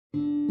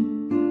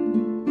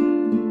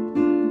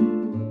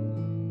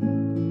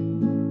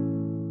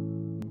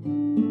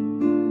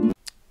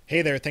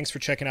Hey there, thanks for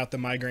checking out the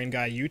Migraine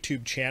Guy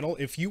YouTube channel.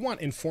 If you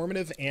want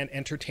informative and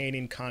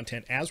entertaining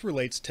content as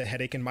relates to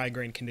headache and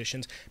migraine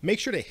conditions, make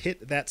sure to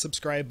hit that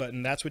subscribe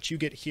button. That's what you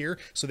get here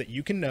so that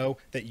you can know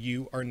that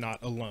you are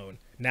not alone.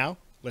 Now,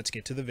 let's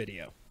get to the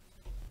video.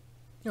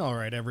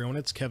 Alright everyone,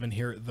 it's Kevin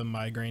here, the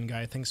Migraine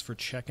Guy. Thanks for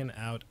checking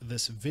out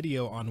this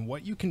video on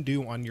what you can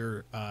do on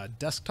your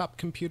desktop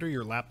computer,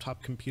 your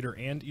laptop computer,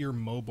 and your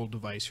mobile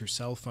device, your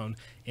cell phone,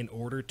 in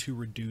order to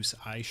reduce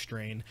eye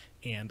strain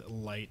and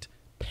light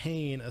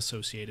pain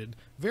associated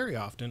very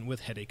often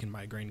with headache and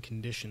migraine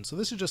conditions. So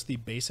this is just the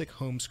basic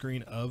home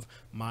screen of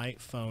my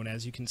phone.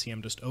 As you can see,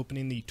 I'm just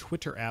opening the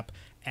Twitter app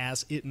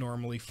as it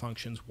normally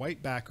functions.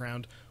 White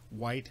background,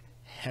 white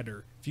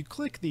header. If you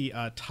click the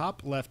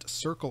top left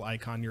circle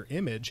icon, your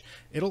image,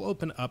 it'll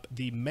open up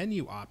the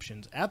menu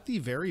options. At the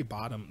very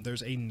bottom,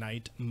 there's a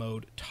night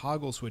mode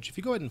toggle switch. If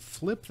you go ahead and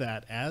flip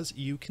that, as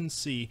you can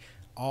see,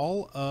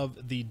 all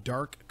of the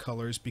dark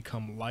colors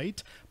become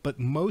light, but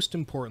most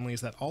importantly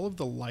is that all of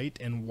the light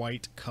and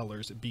white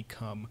colors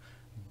become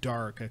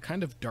dark, a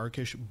kind of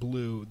darkish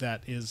blue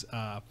that is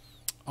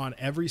on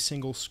every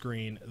single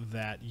screen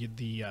that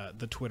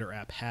the Twitter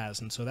app has.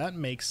 And so that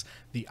makes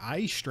the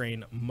eye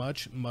strain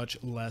much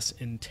less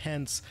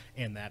intense,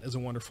 and that is a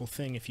wonderful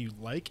thing if you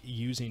like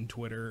using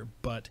Twitter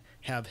but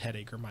have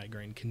headache or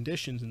migraine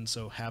conditions and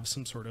so have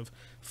some sort of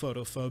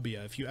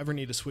photophobia. If you ever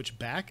need to switch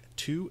back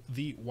to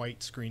the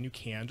white screen, you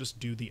can just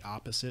do the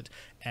opposite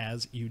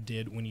as you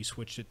did when you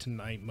switched it to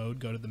night mode.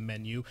 Go to the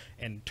menu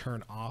and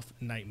turn off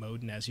night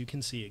mode, and as you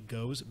can see, it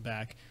goes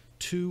back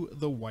to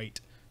the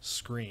white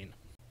screen.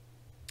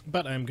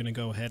 But I'm going to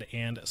go ahead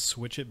and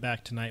switch it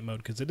back to night mode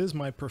because it is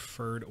my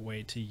preferred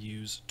way to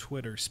use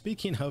Twitter.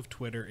 Speaking of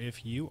Twitter,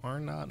 if you are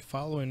not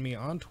following me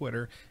on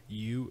Twitter,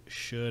 you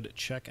should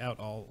check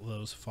out all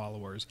those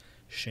followers.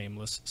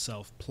 Shameless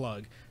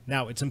self-plug.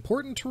 Now, it's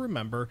important to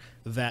remember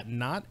that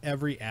not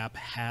every app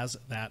has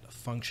that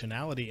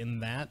functionality,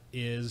 and that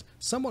is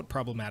somewhat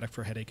problematic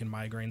for headache and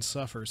migraine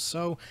sufferers.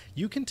 So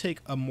you can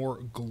take a more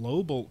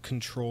global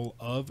control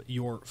of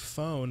your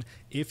phone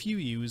if you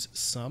use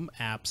some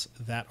apps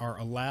that are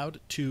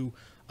allowed to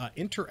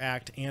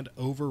interact and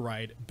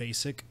override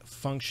basic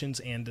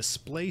functions and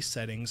display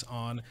settings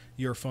on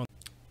your phone.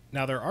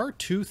 Now, there are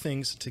two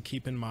things to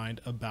keep in mind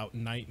about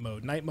night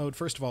mode. Night mode,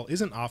 first of all,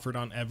 isn't offered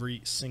on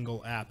every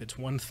single app. It's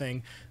one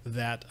thing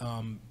that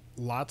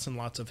lots and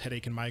lots of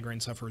headache and migraine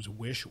sufferers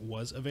wish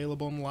was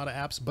available in a lot of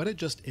apps, but it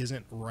just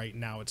isn't right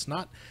now. It's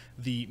not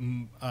the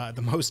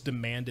most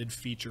demanded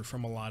feature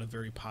from a lot of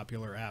very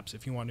popular apps.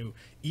 If you want to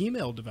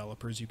email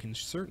developers, you can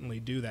certainly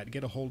do that.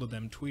 Get a hold of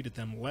them, tweet at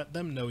them, let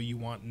them know you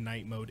want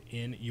night mode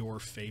in your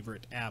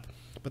favorite app.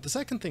 But the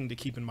second thing to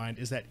keep in mind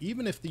is that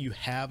even if you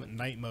have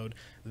night mode,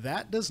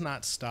 that does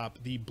not stop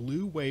the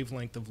blue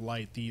wavelength of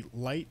light, the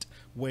light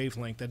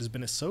wavelength that has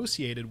been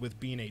associated with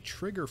being a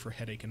trigger for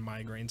headache and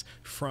migraines,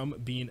 from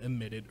being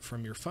emitted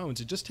from your phones.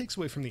 It just takes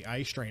away from the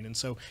eye strain. And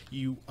so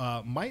you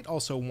might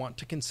also want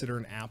to consider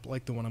an app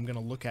like the one I'm going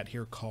to look at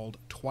here called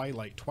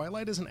Twilight.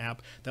 Twilight is an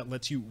app that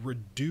lets you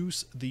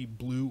reduce the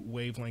blue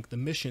wavelength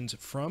emissions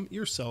from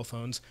your cell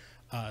phone's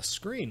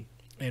screen.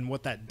 And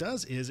what that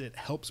does is it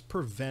helps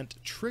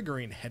prevent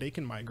triggering headache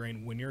and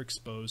migraine when you're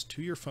exposed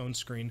to your phone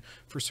screen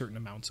for certain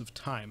amounts of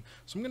time.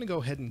 So I'm going to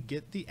go ahead and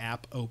get the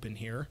app open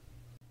here.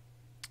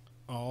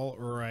 All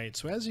right,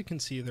 so as you can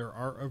see, there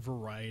are a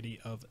variety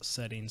of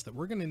settings that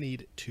we're going to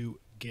need to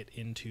get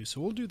into.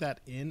 So we'll do that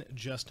in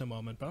just a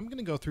moment, but I'm going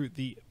to go through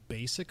the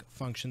basic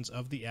functions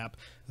of the app.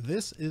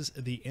 This is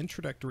the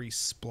introductory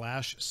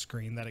splash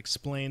screen that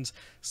explains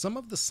some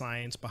of the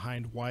science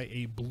behind why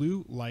a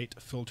blue light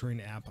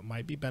filtering app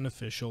might be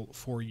beneficial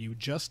for you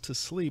just to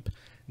sleep.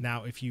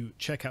 Now, if you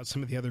check out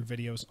some of the other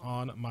videos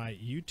on my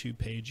YouTube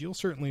page, you'll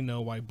certainly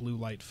know why blue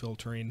light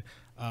filtering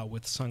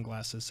with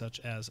sunglasses such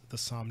as the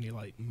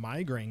Somnolite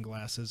migraine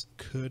glasses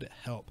could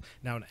help.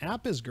 Now, an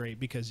app is great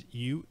because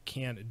you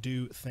can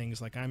do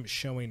things like I'm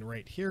showing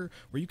right here,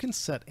 where you can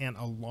set an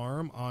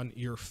alarm on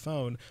your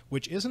phone,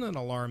 which isn't an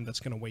alarm that's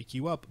going to wake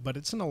you up, but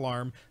it's an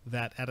alarm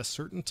that at a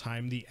certain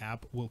time the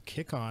app will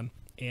kick on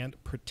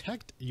and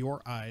protect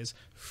your eyes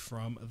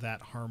from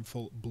that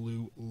harmful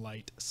blue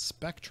light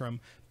spectrum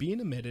being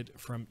emitted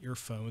from your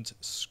phone's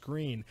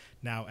screen.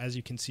 Now, as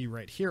you can see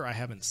right here, I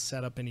haven't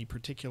set up any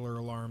particular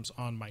alarms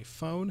on my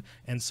phone,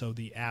 and so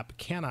the app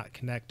cannot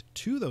connect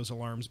to those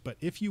alarms, but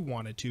if you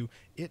wanted to,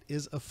 it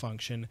is a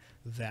function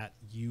that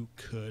you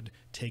could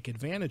take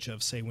advantage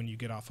of. Say when you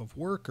get off of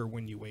work or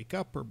when you wake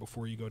up or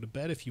before you go to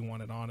bed, if you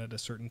want it on at a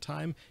certain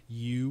time,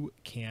 you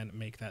can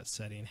make that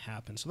setting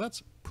happen. So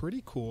that's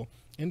pretty cool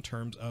in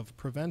terms of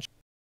prevention.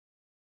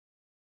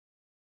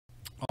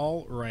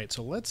 All right,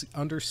 so let's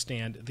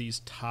understand these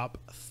top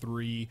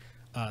three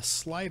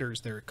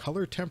sliders there: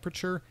 color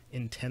temperature,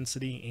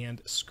 intensity,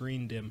 and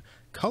screen dim.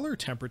 Color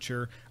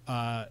temperature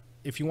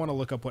if you want to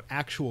look up what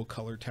actual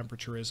color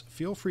temperature is,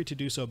 feel free to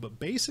do so. But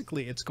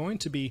basically, it's going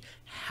to be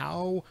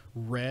how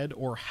red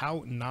or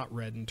how not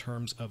red in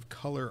terms of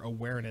color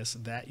awareness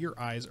that your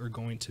eyes are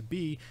going to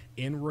be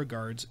in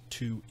regards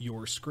to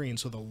your screen.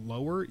 So the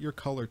lower your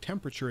color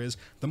temperature is,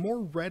 the more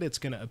red it's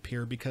going to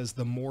appear because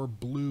the more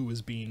blue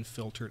is being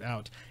filtered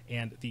out.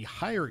 And the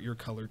higher your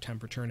color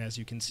temperature, and as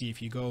you can see,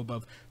 if you go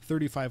above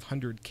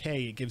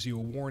 3500K, it gives you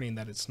a warning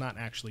that it's not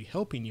actually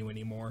helping you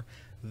anymore,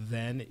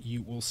 then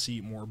you will see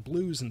more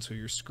blues, and so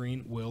your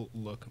screen will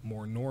look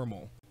more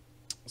normal.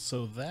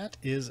 So that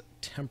is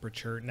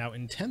temperature. Now,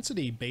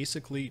 intensity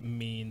basically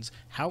means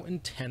how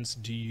intense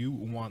do you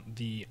want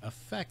the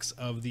effects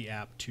of the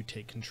app to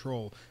take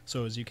control.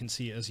 So as you can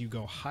see, as you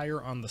go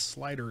higher on the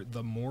slider,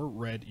 the more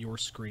red your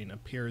screen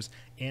appears,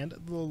 and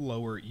the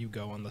lower you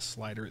go on the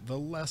slider, the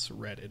less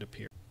red it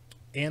appears.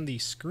 And the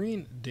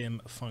screen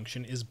dim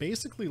function is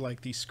basically like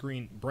the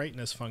screen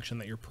brightness function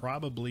that you're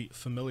probably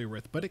familiar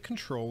with, but it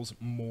controls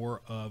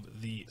more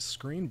of the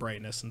screen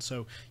brightness, and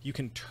so you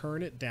can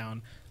turn it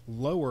down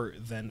lower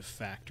than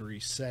factory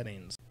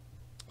settings.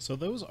 So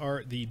those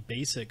are the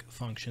basic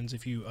functions.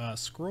 If you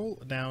scroll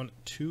down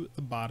to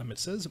the bottom, it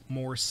says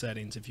more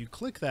settings. If you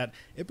click that,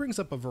 it brings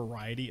up a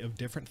variety of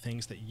different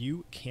things that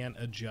you can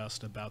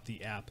adjust about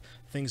the app.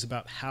 Things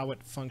about how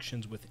it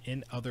functions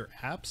within other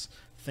apps,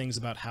 things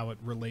about how it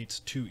relates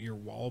to your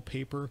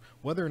wallpaper,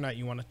 whether or not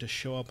you want it to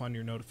show up on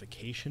your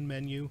notification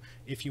menu,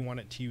 if you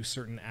want it to use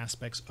certain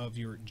aspects of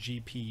your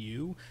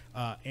GPU,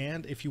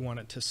 and if you want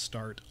it to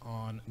start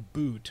on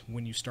boot.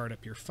 When you start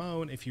up your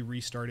phone, if you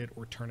restart it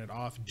or turn it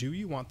off, do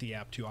you want the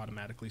app to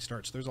automatically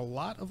start? So there's a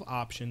lot of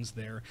options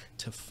there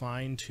to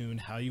fine-tune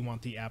how you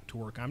want the app to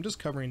work. I'm just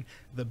covering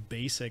the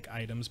basic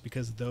items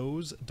because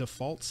those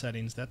default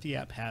settings that the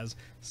app has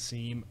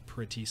seem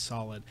pretty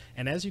solid.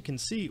 And as you can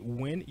see,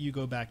 when you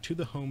go back to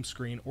the home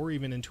screen or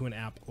even into an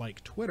app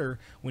like Twitter,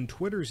 when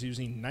Twitter's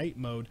using night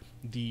mode,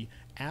 the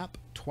app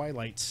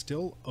Twilight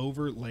still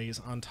overlays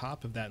on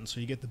top of that, and so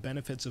you get the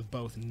benefits of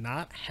both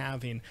not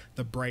having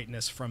the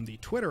brightness from the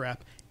Twitter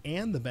app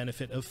and the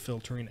benefit of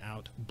filtering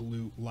out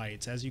blue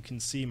lights. As you can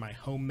see, my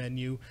home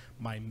menu,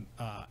 my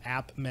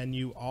app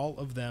menu, all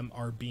of them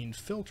are being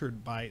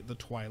filtered by the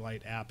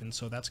Twilight app, and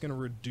so that's going to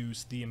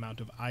reduce the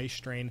amount of eye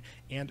strain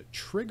and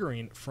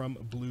triggering from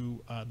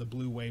the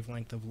blue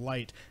wavelength of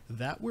light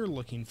that we're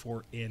looking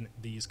for in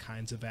these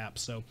kinds of apps.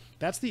 So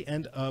that's the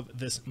end of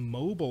this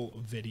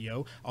mobile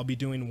video. I'll be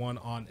doing one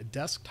on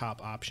desktop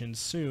options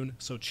soon,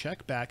 so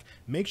check back.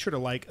 Make sure to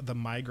like the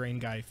Migraine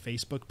Guy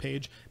Facebook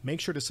page.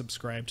 Make sure to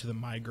subscribe to the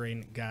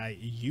Migraine Guy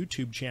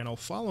YouTube channel.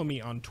 Follow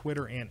me on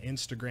Twitter and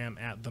Instagram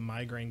at the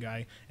Migraine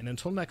Guy. And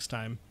until next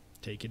time,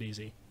 take it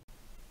easy.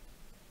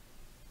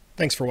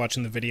 Thanks for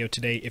watching the video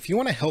today. If you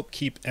want to help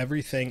keep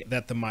everything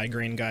that the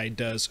Migraine Guy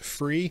does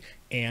free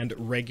and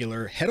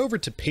regular, head over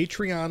to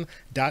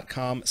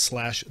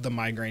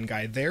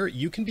patreon.com/themigraineguy. There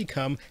you can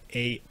become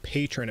a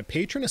patron. A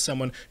patron is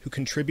someone who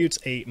contributes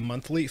a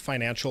monthly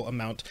financial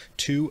amount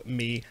to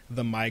me,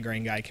 the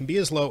Migraine Guy. It can be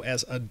as low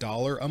as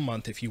 $1 a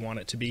month if you want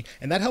it to be,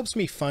 and that helps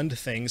me fund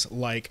things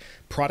like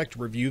product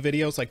review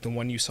videos like the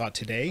one you saw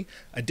today.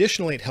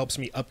 Additionally, it helps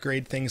me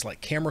upgrade things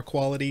like camera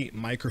quality,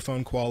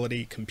 microphone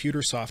quality,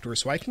 computer software,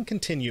 so I can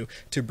continue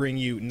to bring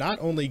you not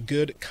only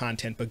good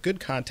content, but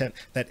good content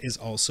that is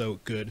also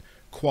good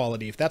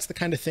quality. If that's the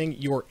kind of thing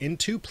you're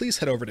into, please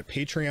head over to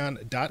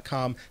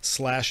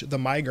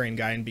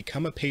patreon.com/themigraineguy and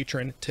become a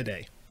patron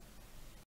today.